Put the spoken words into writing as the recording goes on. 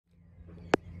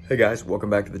Hey guys, welcome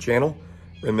back to the channel.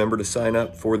 Remember to sign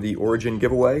up for the Origin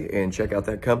giveaway and check out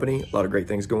that company. A lot of great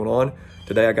things going on.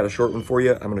 Today I got a short one for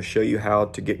you. I'm gonna show you how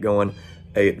to get going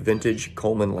a vintage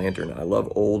Coleman lantern. I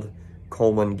love old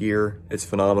Coleman gear. It's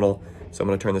phenomenal. So I'm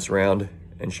gonna turn this around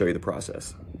and show you the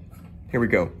process. Here we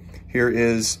go. Here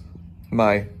is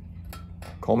my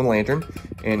Coleman lantern.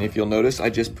 And if you'll notice, I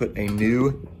just put a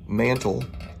new mantle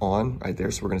on right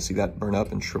there. So we're gonna see that burn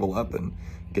up and shrivel up and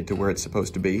get to where it's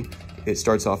supposed to be. It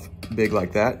starts off big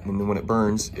like that, and then when it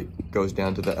burns, it goes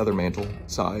down to the other mantle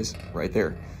size right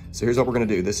there. So here's what we're gonna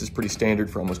do. This is pretty standard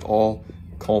for almost all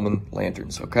Coleman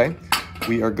lanterns, okay?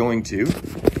 We are going to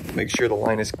make sure the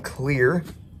line is clear,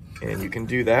 and you can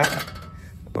do that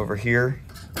over here,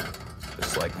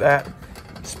 just like that.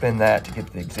 Spin that to get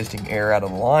the existing air out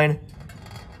of the line.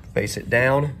 Face it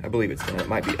down. I believe it's down, it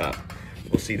might be up.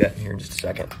 We'll see that here in just a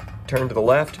second. Turn to the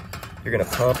left. You're gonna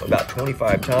pump about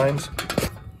 25 times.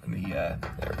 Let me, there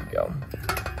we go.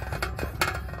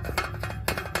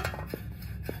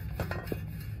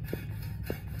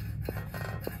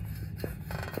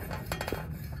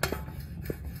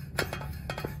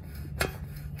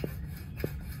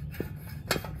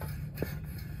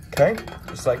 Okay,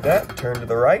 just like that, turn to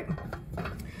the right.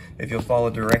 If you'll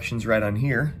follow directions right on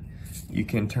here, you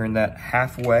can turn that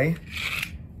halfway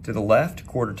to the left,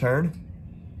 quarter turn,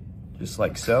 just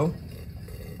like so.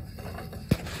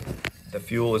 The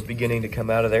fuel is beginning to come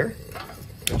out of there.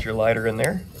 Put your lighter in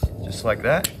there, just like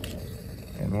that.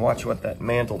 And watch what that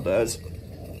mantle does.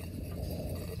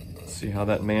 See how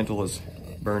that mantle is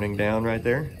burning down right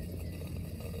there?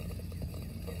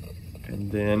 And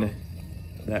then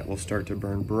that will start to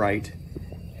burn bright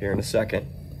here in a second.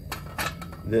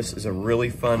 This is a really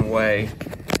fun way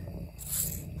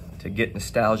to get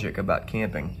nostalgic about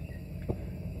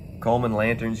camping. Coleman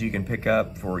lanterns you can pick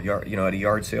up for at a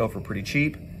yard sale for pretty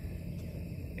cheap.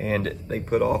 And they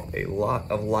put off a lot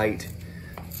of light.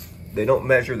 They don't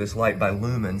measure this light by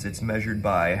lumens, it's measured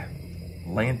by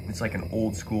it's like an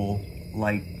old school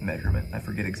light measurement. I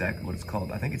forget exactly what it's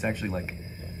called. I think it's actually like,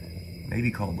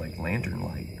 maybe called like lantern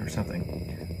light or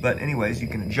something. But anyways, you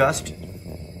can adjust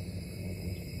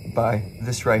by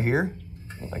this right here,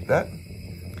 like that.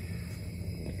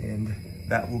 And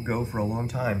that will go for a long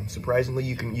time. Surprisingly,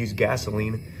 you can use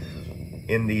gasoline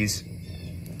in these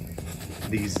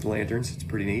lanterns. It's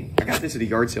pretty neat. I got this at a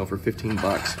yard sale for 15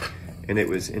 bucks and it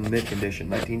was in mint condition,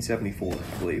 1974,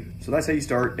 I believe. So that's how you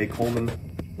start a Coleman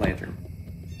lantern.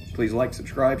 Please like,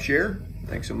 subscribe, share.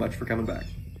 Thanks so much for coming back.